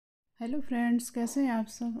Hello friends, कैसे हैं आप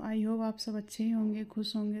सब। आई होप आप सब अच्छे ही होंगे,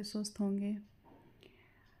 खुश होंगे, स्वस्थ होंगे।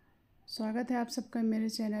 स्वागत है आप सबका मेरे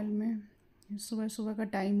चैनल में। सुबह सुबह का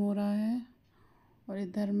टाइम हो रहा है और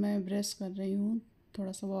इधर मैं ब्रश कर रही हूँ,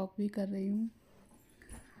 थोड़ा सा वॉक भी कर रही हूँ।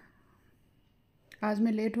 आज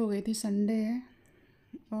मैं लेट हो गई थी, संडे है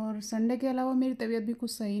और संडे के अलावा मेरी तबीयत भी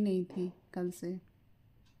कुछ सही नहीं थी कल से,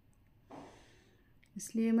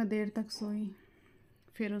 इसलिए मैं देर तक सोई।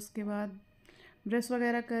 फिर उसके बाद ब्रश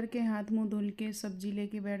वगैरह करके हाथ मुंह धुल के सब्जी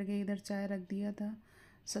लेके बैठ गई। इधर चाय रख दिया था,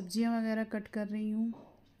 सब्जियां वगैरह कट कर रही हूँ।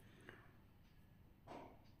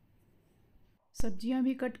 सब्जियां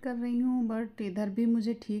भी कट कर रही हूँ, बट इधर भी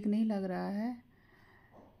मुझे ठीक नहीं लग रहा है।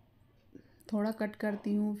 थोड़ा कट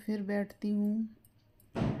करती हूँ, फिर बैठती हूँ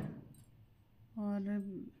और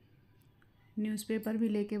न्यूज़पेपर भी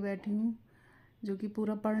लेके बैठी हूँ, जो कि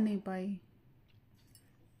पूरा पढ़ नहीं पाई।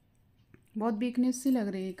 बहुत वीकनेस सी लग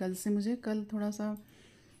रही है कल से मुझे। कल थोड़ा सा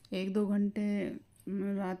 1-2 घंटे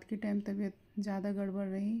रात के टाइम तबीयत ज़्यादा गड़बड़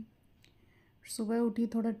रही। सुबह उठी,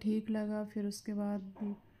 थोड़ा ठीक लगा, फिर उसके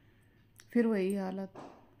बाद फिर वही हालत,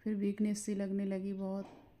 फिर वीकनेस सी लगने लगी बहुत।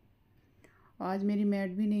 आज मेरी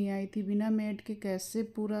मेड भी नहीं आई थी। बिना मेड के कैसे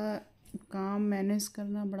पूरा काम मैनेज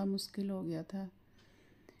करना बड़ा मुश्किल हो गया था,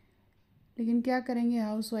 लेकिन क्या करेंगे,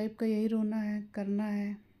 हाउस वाइफ का यही रोना है, करना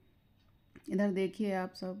है। इधर देखिए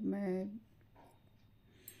आप सब, मैं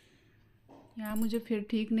यहाँ मुझे फिर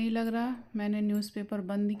ठीक नहीं लग रहा। मैंने न्यूज़पेपर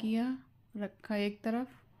बंद किया, रखा एक तरफ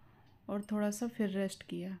और थोड़ा सा फिर रेस्ट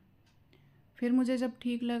किया। फिर मुझे जब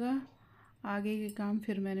ठीक लगा, आगे के काम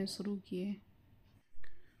फिर मैंने शुरू किए।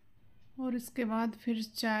 और इसके बाद फिर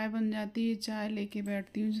चाय बन जाती है, चाय लेके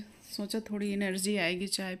बैठती हूँ। सोचा थोड़ी एनर्जी आएगी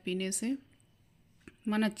चाय पीने से,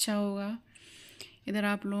 मन अच्छा होगा। इधर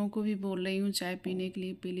आप लोगों को भी बोल रही हूँ चाय पीने के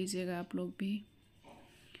लिए, पी लीजिएगा आप लोग भी।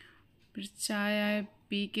 फिर चाय आए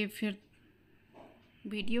पी के फिर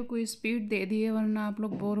वीडियो को स्पीड दे दिए, वरना आप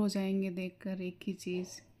लोग बोर हो जाएंगे देखकर एक ही चीज़।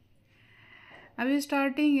 अभी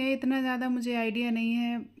स्टार्टिंग है, इतना ज़्यादा मुझे आइडिया नहीं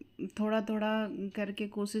है, थोड़ा थोड़ा करके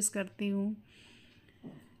कोशिश करती हूँ।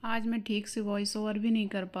 आज मैं ठीक से वॉइस ओवर भी नहीं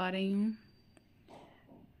कर पा रही हूँ,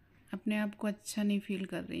 अपने आप को अच्छा नहीं फील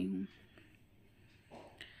कर रही हूँ।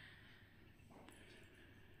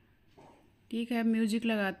 ठीक है, अब म्यूजिक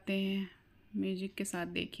लगाते हैं, म्यूजिक के साथ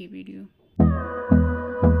देखिए video.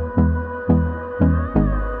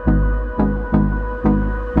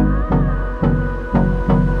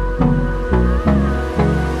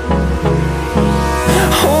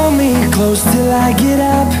 Hold me close till I get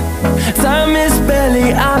up. Time is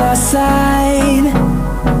barely on our side.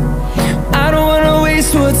 I don't wanna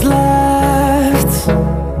waste what's left.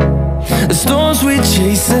 The storms we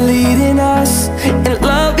chase are leading us, and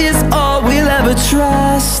love is all we'll ever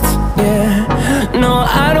trust. Yeah, no,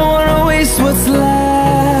 I don't wanna waste what's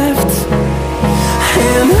left.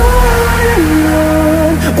 And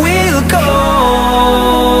on we'll go,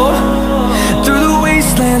 through the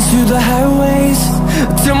wastelands, through the highways,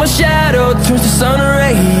 till my shadow turns to sun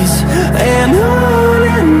rays. And on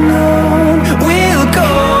we'll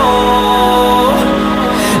go,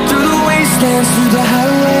 through the wastelands, through the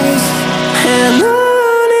highways, and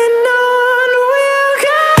on we'll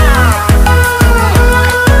go.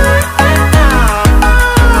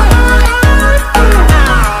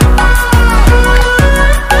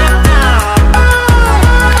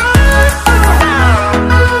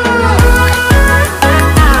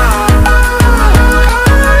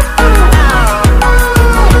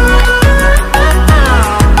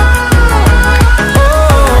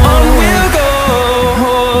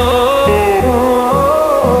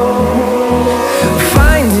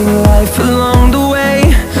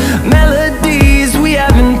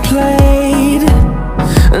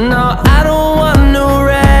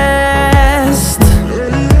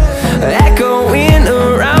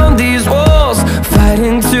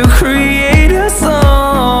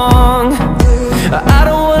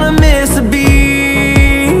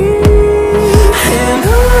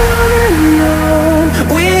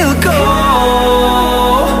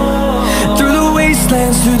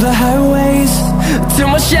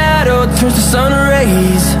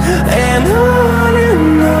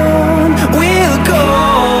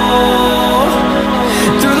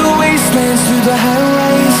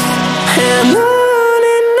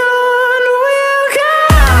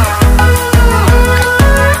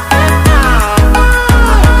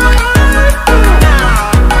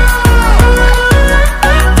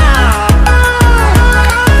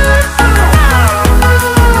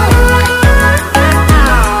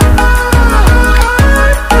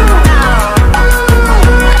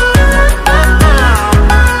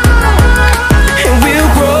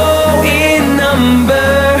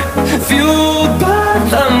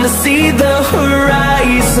 see the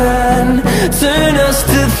horizon, turn us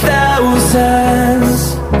to thousands,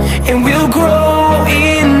 and we'll grow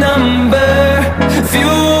in number,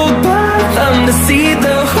 fueled by them to see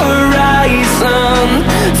the horizon,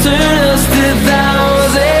 turn us to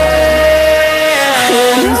thousands.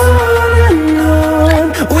 And on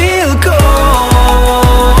we'll go,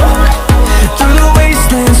 through the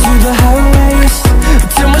wastelands, through the highways,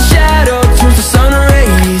 till my shadow turns to sun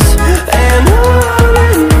rays. And on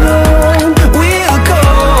we'll go,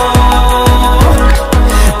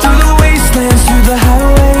 through the wastelands, through the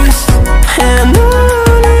highways. And on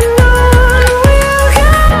we'll go.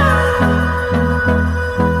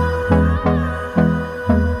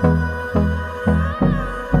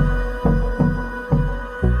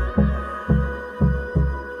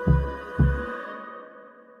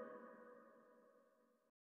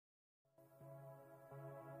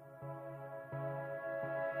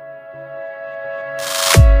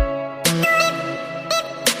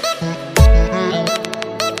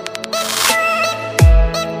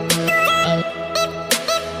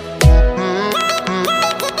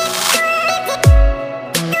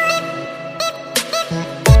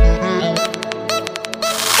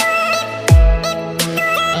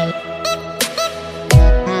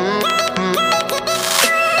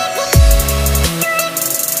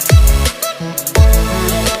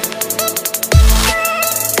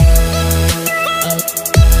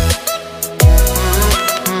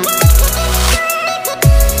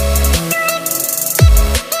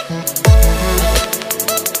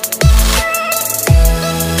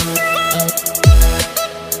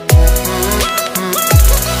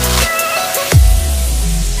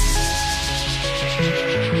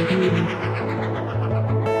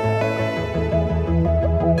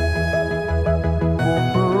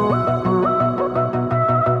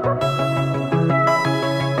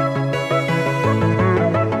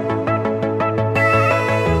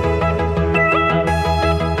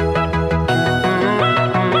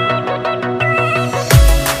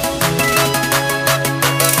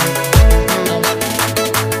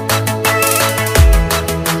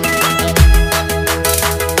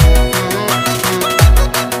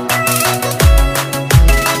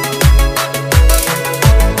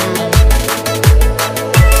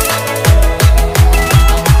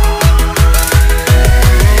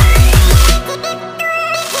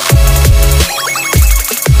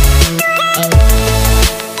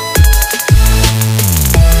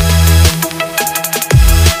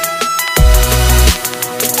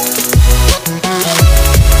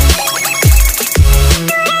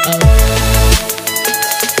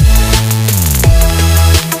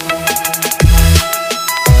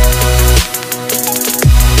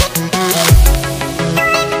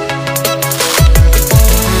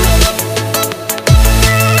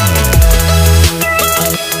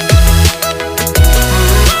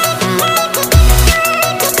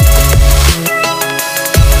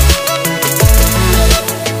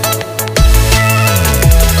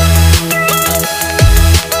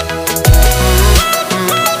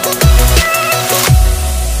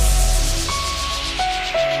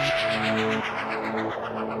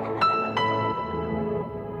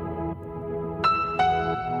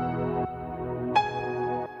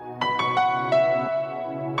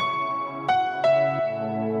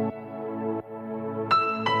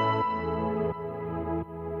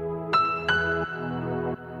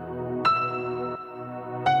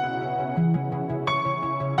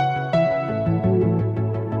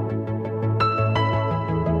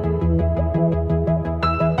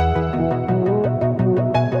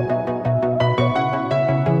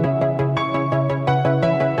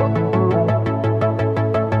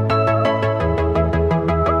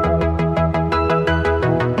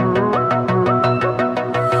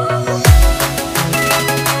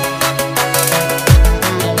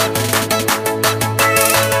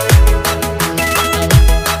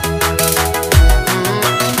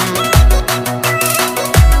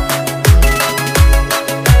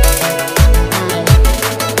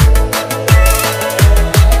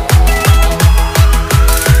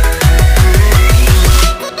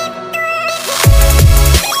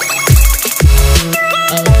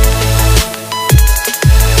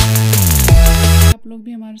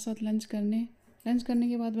 साथ lunch करने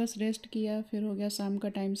के बाद बस rest किया। फिर हो गया शाम का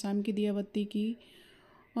टाइम, शाम की दिया बत्ती की।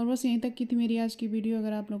 और बस यहीं तक की थी मेरी आज की वीडियो।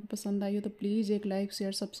 अगर आप लोगों को पसंद आई हो तो प्लीज़ एक लाइक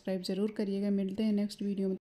शेयर सब्सक्राइब ज़रूर करिएगा। मिलते हैं नेक्स्ट वीडियो में।